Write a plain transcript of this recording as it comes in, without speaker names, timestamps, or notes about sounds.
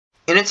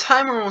In a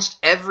time where almost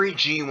every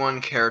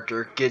G1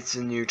 character gets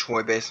a new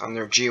toy based on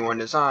their G1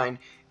 design,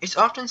 it's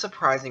often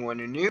surprising when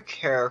a new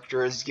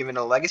character is given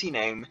a legacy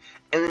name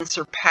and then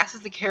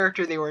surpasses the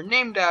character they were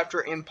named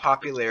after in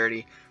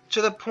popularity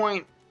to the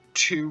point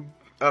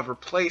of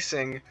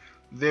replacing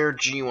their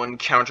G1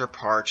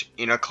 counterpart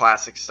in a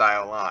classic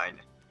style line.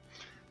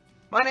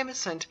 My name is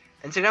Sint,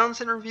 and today on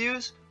Sint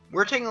Reviews,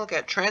 we're taking a look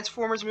at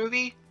Transformers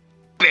movie,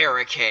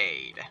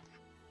 Barricade.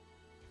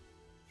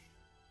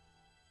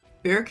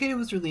 Barricade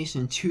was released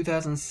in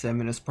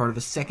 2007 as part of the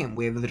second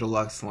wave of the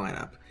Deluxe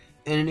lineup,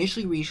 and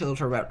initially retailed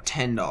for about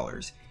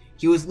 $10.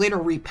 He was later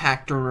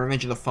repacked during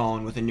Revenge of the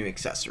Fallen with a new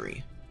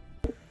accessory.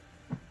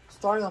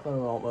 Starting off in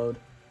Remote Mode,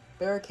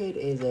 Barricade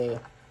is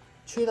a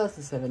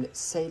 2007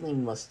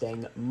 Saline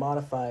Mustang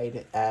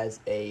modified as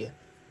a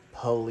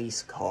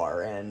police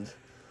car, and,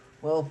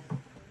 well,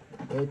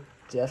 it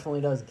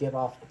definitely does give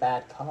off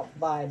bad cop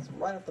vibes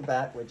right off the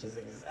bat, which is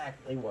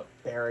exactly what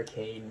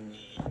Barricade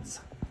needs.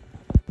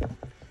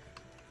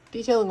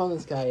 Detailing on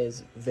this guy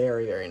is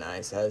very, very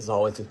nice, as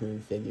always with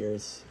movie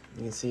figures.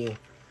 You can see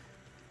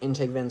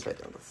intake vents right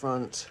there on the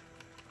front,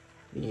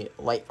 the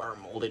light bar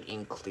molded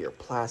in clear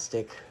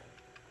plastic,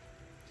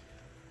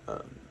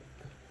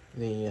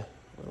 the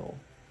little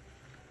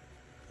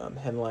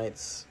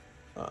headlights,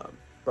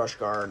 brush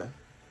guard,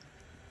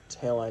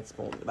 taillights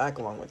molded in the back,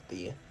 along with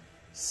the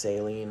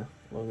Saline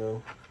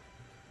logo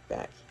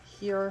back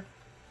here,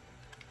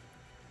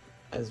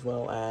 as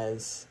well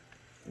as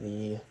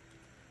the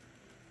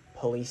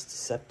police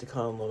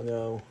Decepticon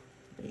logo,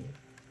 the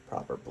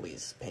proper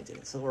police painted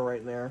in silver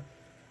right there,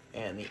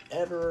 and the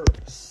ever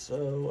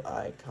so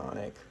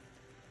iconic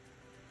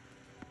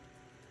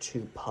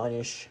 "to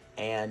punish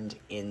and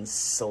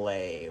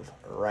enslave"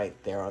 right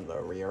there on the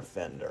rear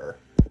fender.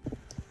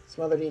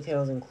 Some other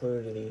details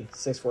include the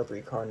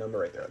 643 car number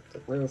right there at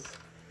the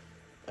roof,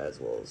 as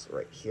well as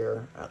right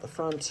here at the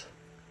front,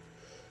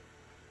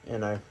 and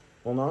not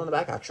on the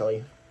back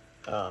actually.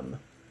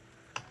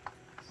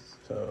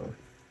 So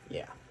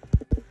yeah.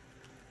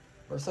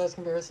 For size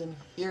comparison,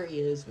 here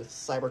he is with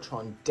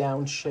Cybertron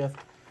Downshift,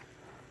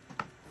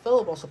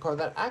 fellow muscle car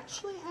that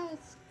actually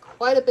has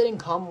quite a bit in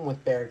common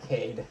with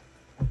Barricade,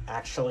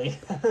 actually.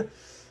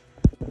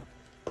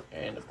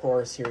 And of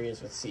course, here he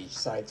is with Siege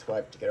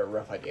Sideswipe to get a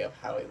rough idea of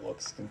how he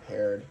looks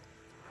compared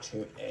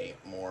to a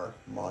more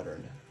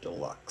modern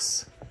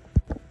Deluxe.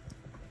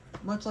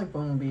 Much like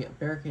Bumblebee,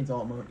 Barricade's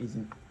alt mode is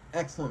an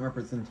excellent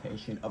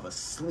representation of a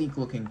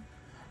sleek-looking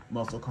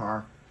muscle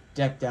car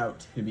decked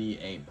out to be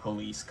a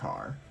police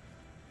car.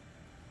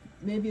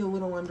 Maybe a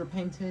little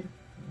underpainted,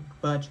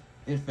 but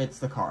it fits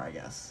the car, I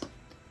guess.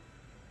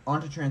 On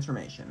to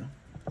transformation.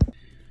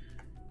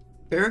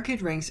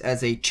 Barricade ranks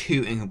as a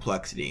 2 in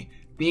complexity,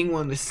 being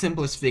one of the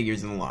simplest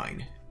figures in the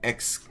line,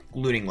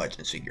 excluding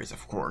Legends figures,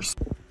 of course.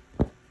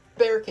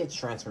 Barricade's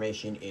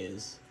transformation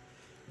is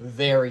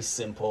very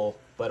simple,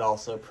 but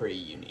also pretty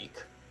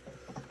unique.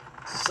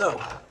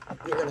 So,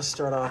 we're going to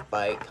start off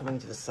by coming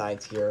to the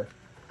sides here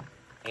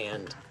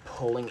and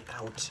pulling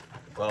out,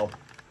 well,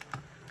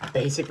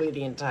 basically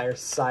the entire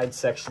side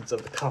sections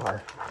of the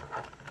car.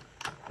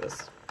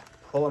 Just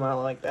pull them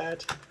out like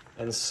that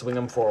and swing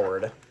them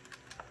forward.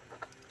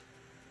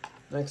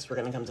 Next, we're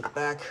going to come to the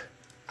back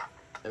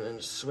and then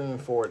swing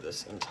forward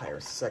this entire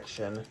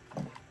section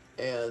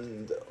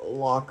and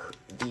lock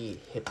the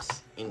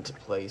hips into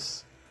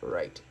place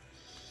right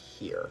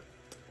here.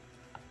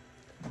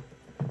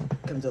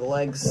 Come to the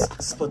legs,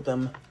 split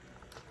them,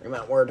 bring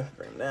them outward,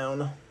 bring them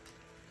down.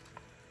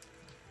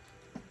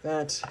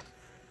 That.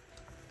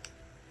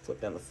 Flip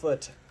down the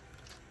foot,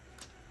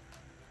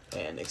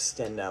 and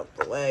extend out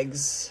the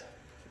legs,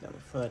 down the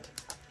foot,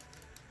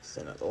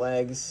 extend out the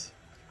legs,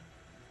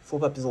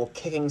 flip up these little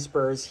kicking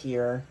spurs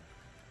here,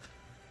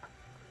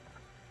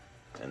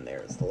 and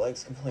there's the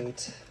legs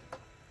complete.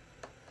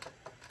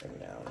 Bring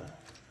down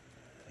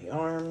the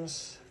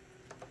arms,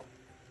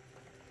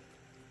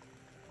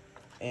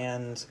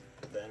 and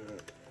then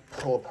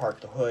pull apart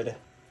the hood,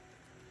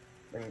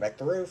 bring back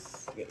the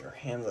roof, get your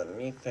hands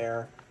underneath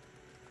there,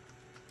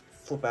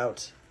 flip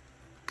out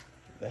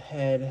the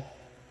head,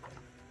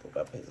 flip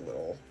up his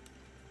little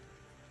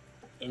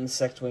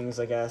insect wings,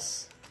 I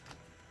guess,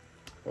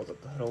 close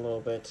up the hood a little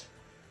bit,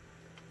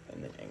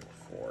 and then angle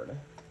forward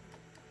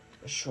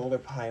the shoulder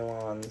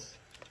pylons,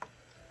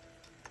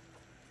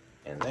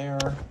 and there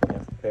we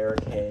have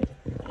Barricade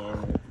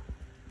in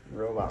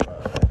robot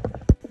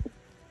mode.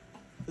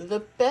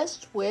 The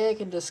best way I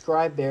can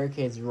describe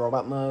Barricade's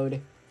robot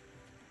mode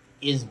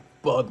is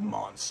Bug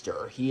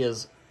Monster. He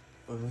is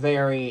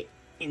very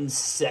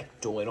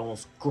insectoid,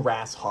 almost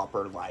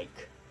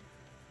grasshopper-like.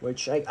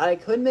 Which, I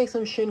could make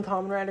some Shin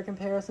Kamen Rider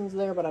comparisons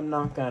there, but I'm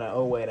not gonna.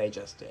 Oh wait, I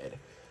just did.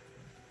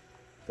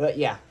 But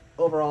yeah,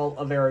 overall,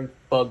 a very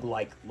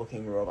bug-like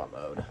looking robot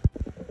mode.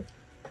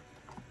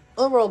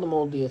 Overall, the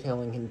mold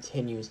detailing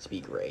continues to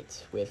be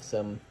great, with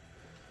some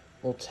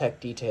little tech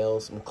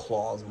details, some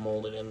claws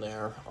molded in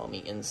there on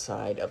the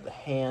inside of the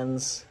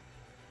hands.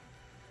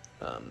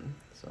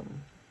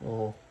 Some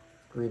little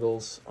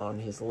greebles on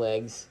his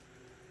legs,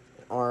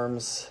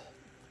 arms,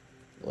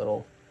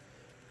 Little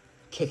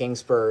kicking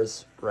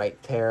spurs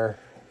right there,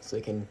 so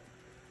he can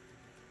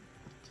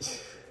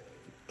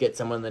get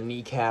someone in the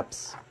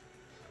kneecaps.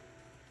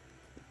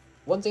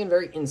 Once again,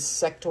 very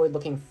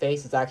insectoid-looking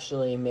face. It's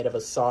actually made of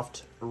a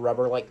soft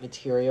rubber-like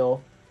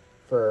material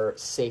for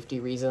safety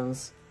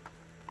reasons.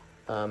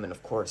 And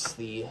of course,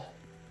 the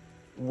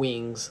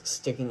wings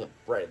sticking up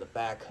right at the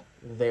back,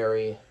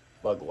 very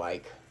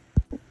bug-like.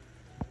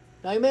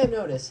 Now, you may have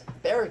noticed,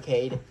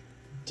 Barricade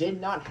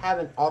did not have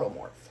an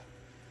automorph.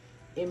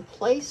 In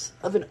place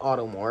of an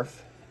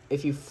automorph,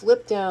 if you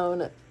flip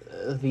down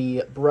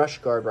the brush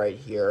guard right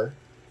here,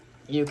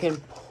 you can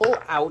pull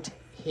out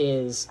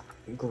his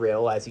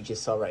grill, as you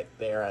just saw right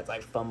there as I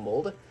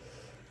fumbled.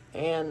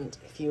 And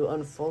if you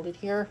unfold it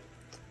here,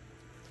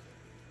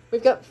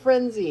 we've got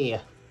Frenzy.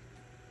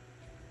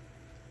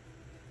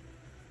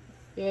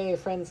 Yay,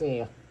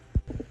 Frenzy.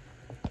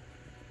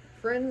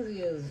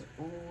 Frenzy is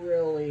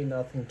really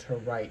nothing to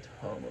write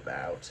home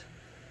about.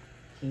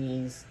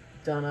 He's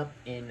done up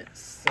in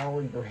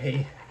solid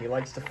gray. He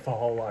likes to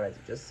fall a lot, as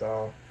you just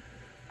saw.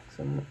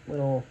 Some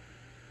little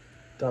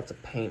dots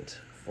of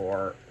paint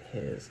for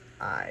his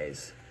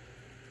eyes.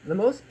 The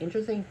most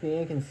interesting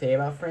thing I can say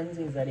about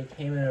Frenzy is that he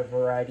came in a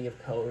variety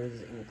of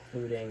colors,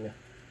 including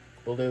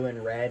blue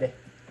and red,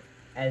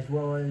 as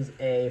well as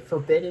a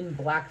forbidden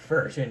black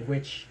version,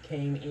 which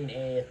came in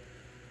a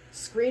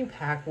screen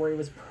pack where he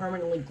was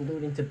permanently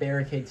glued into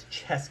Barricade's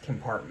chest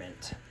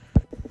compartment.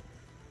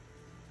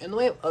 In the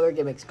way of other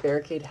gimmicks,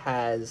 Barricade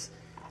has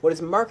what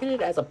is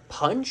marketed as a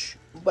punch,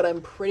 but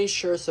I'm pretty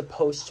sure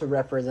supposed to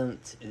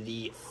represent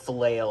the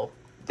flail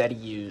that he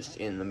used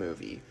in the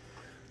movie.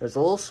 There's a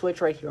little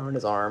switch right here on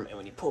his arm, and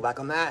when you pull back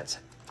on that,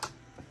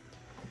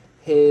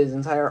 his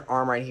entire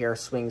arm right here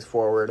swings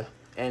forward.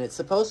 And it's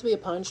supposed to be a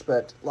punch,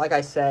 but like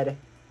I said,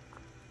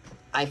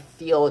 I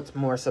feel it's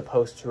more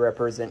supposed to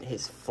represent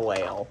his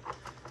flail,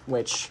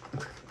 which,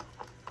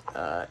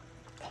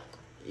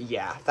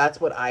 yeah, that's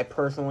what I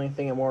personally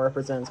think it more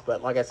represents.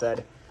 But like I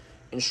said,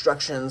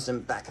 instructions in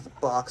back of the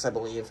box, I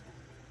believe,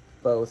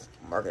 both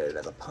marketed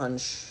as a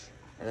punch,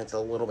 and it's a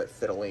little bit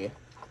fiddly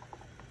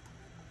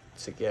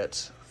to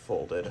get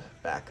folded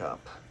back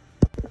up.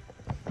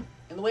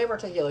 In the way of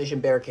articulation,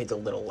 Barricade's a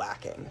little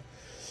lacking.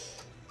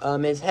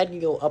 His head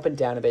can go up and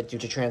down a bit due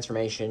to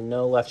transformation.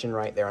 No left and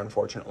right there,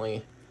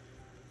 unfortunately.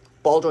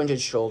 Ball-jointed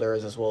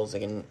shoulders, as well as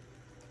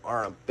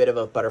are a bit of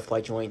a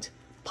butterfly joint.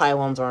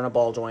 Pylons are on a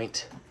ball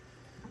joint.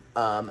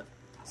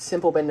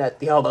 Simple bend at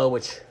the elbow,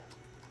 which,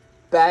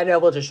 bad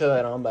elbow to show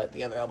that on, but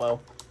the other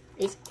elbow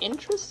is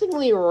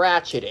interestingly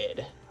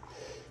ratcheted.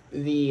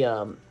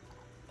 The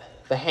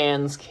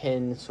hands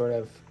can sort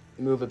of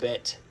move a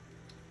bit,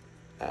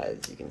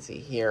 as you can see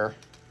here.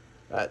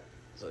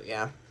 So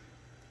yeah.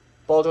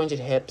 Ball-jointed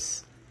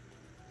hips.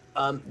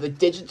 The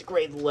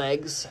digitigrade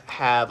legs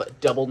have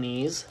double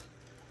knees.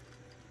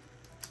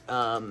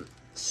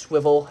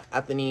 Swivel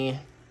at the knee,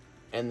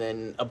 and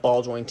then a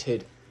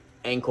ball-jointed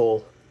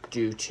ankle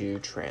due to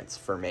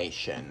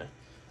transformation.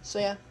 So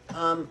yeah,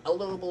 a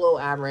little below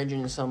average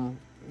in some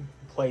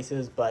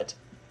places, but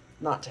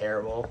not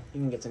terrible. You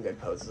can get some good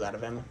poses out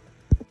of him.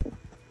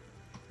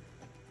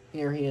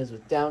 Here he is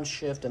with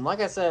downshift, and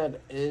like I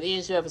said,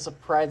 these have a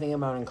surprising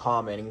amount in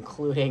common,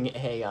 including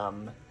a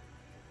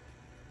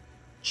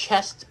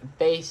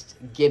chest-based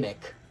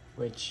gimmick,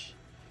 which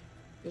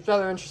is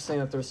rather interesting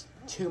that there's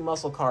two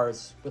muscle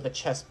cars with a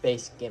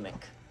chest-based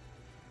gimmick.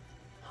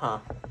 Huh.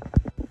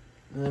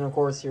 And then, of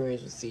course, here he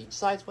is with Siege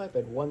Sideswipe,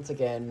 and once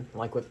again,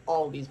 like with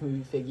all these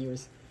movie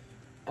figures,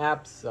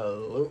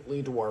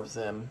 absolutely dwarfs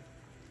him.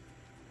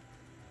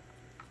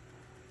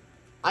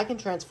 I can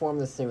transform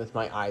this thing with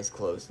my eyes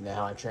closed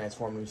now. I've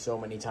transformed him so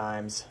many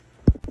times.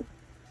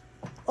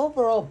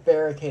 Overall,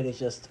 Barricade is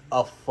just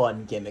a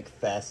fun gimmick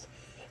fest.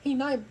 He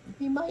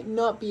might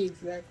not be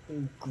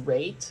exactly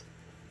great,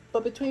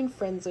 but between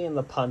Frenzy and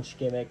the punch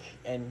gimmick,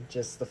 and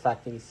just the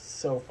fact that he's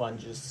so fun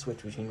to just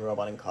switch between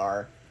robot and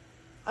car,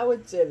 I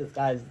would say this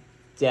guy's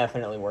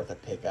definitely worth a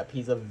pickup.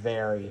 He's a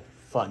very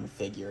fun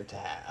figure to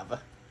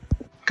have.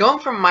 Going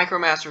from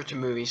Micromaster to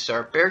Movie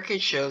Star,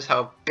 Barricade shows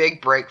how a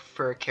big break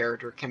for a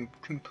character can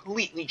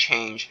completely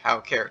change how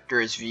a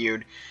character is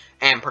viewed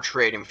and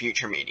portrayed in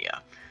future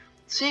media.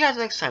 See you guys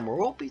next time, where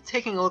we'll be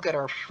taking a look at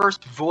our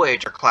first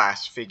Voyager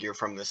class figure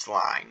from this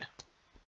line.